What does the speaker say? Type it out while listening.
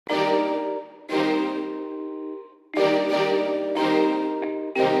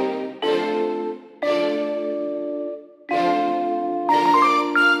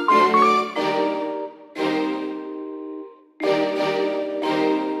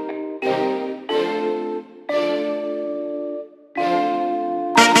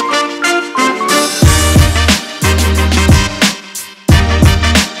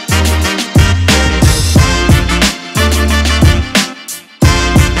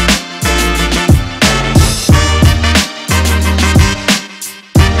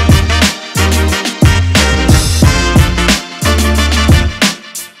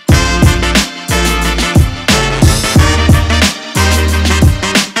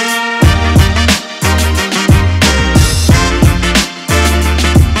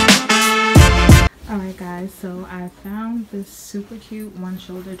this super cute one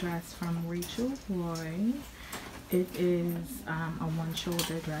shoulder dress from Rachel Roy. It is a one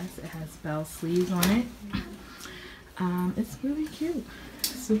shoulder dress. It has bell sleeves on it. It's really cute,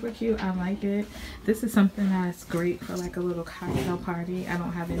 super cute. I like it. This is something that's great for like a little cocktail party. I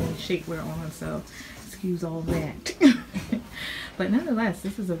don't have any shapewear on, so excuse all that. But nonetheless,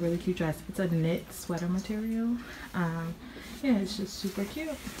 this is a really cute dress. It's a knit sweater material. Yeah, it's just super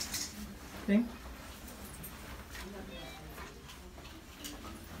cute. See?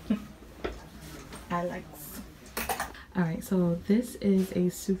 I like. Alright, so this is a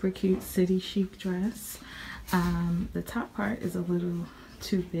super cute city chic dress. The top part is a little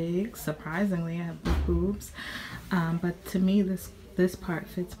too big. Surprisingly, I have big boobs. But to me, this part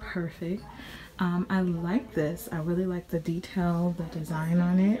fits perfect. I like this. I really like the detail, the design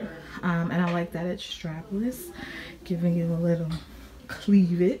on it. And I like that it's strapless, giving you a little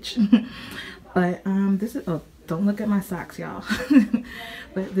cleavage. But this is, oh, don't look at my socks, y'all.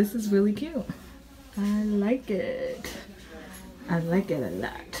 But this is really cute. I like it. I like it a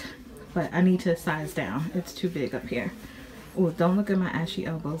lot. But I need to size down. It's too big up here. Well, don't look at my ashy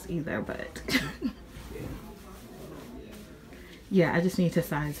elbows either, but yeah, I just need to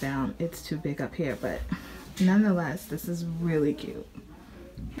size down. It's too big up here, but nonetheless, this is really cute.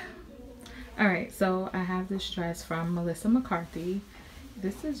 Alright, so I have this dress from Melissa McCarthy.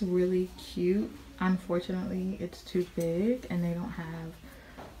 This is really cute. Unfortunately, it's too big and they don't have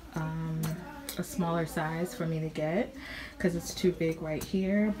a smaller size for me to get because it's too big right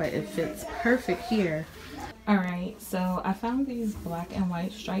here, but it fits perfect here. Alright, so I found these black and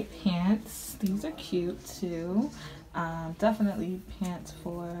white striped pants. These are cute too. Definitely pants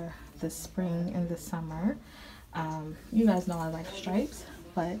for the spring and the summer. You guys know I like stripes,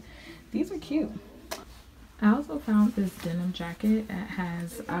 but these are cute. I also found this denim jacket that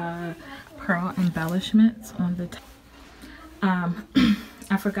has pearl embellishments on the top.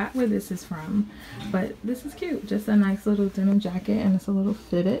 I forgot where this is from, but this is cute. Just a nice little denim jacket, and it's a little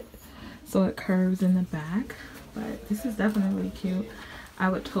fitted, so it curves in the back. But this is definitely cute. I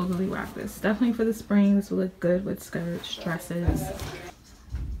would totally rock this. Definitely for the spring. This will look good with skirts, dresses.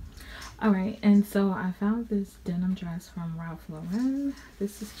 Alright, and so I found this denim dress from Ralph Lauren.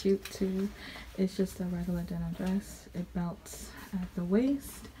 This is cute too. It's just a regular denim dress. It belts at the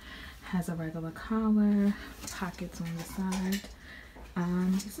waist, has a regular collar, pockets on the side.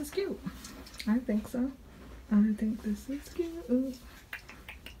 This is cute. I think so. I think this is cute.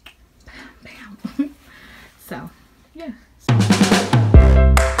 Bam, bam. So